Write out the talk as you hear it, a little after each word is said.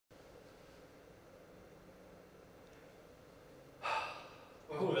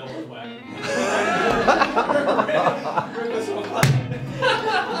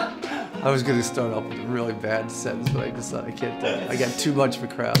I was gonna start off with a really bad sentence, but I decided I can't do it. I got too much of a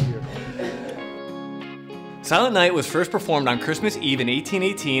crowd here. Silent Night was first performed on Christmas Eve in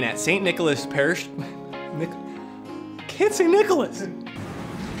 1818 at St. Nicholas Parish. Can't say Nicholas.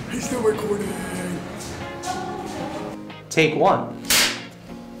 He's still recording. Take one.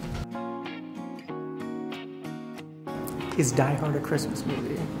 Is Die Hard a Christmas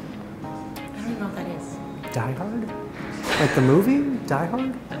movie? I don't even know what that is. Die Hard? Like the movie? Die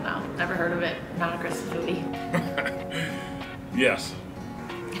Hard? I don't know. Never heard of it. Not a Christmas movie. Yes.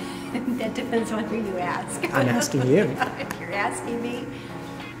 That depends on who you ask. I'm asking you. If you're asking me,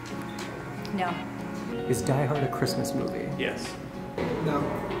 no. Is Die Hard a Christmas movie? Yes. No.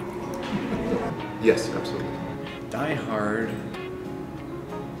 Yes, absolutely. Die Hard.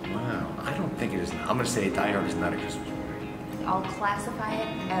 Wow, I don't think it is. I'm gonna say Die Hard is not a Christmas movie. I'll classify it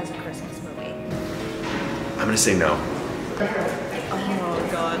as a Christmas movie. I'm gonna say no. Oh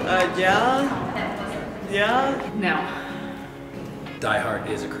God. Yeah. Yeah. No. Die Hard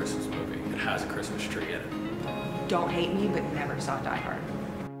is a Christmas movie. It has a Christmas tree in it. Don't hate me, but never saw Die Hard.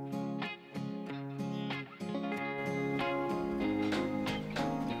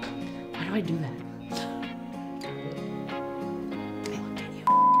 Why do I do that?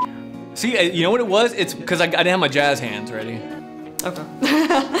 See, you know what it was? It's because I didn't have my jazz hands ready. Okay.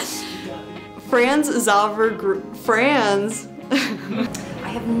 Franz Zauber. Franz. I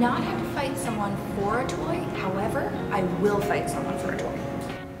have not had to fight someone for a toy. However, I will fight someone for a toy.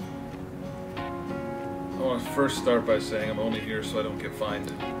 I want to first start by saying I'm only here so I don't get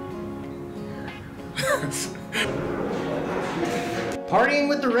fined. Partying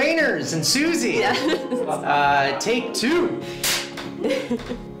with the Rainers and Susie. Yes. Take two.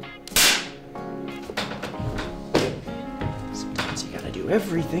 Sometimes you gotta do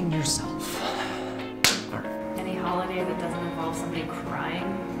everything yourself. Any holiday that doesn't involve somebody crying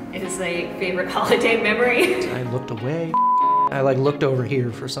is a favorite holiday memory. I looked away. I looked over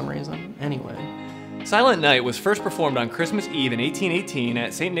here for some reason. Anyway. Silent Night was first performed on Christmas Eve in 1818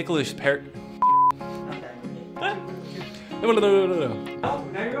 at St. Nicholas Parish. Oh,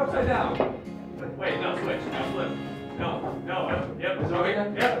 now you're upside down. Wait, no, switch. Now flip. No. Yep, it's over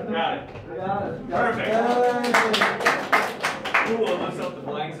here. Yep, got it. Perfect. Ooh, I left myself the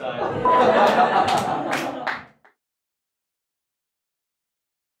blank side.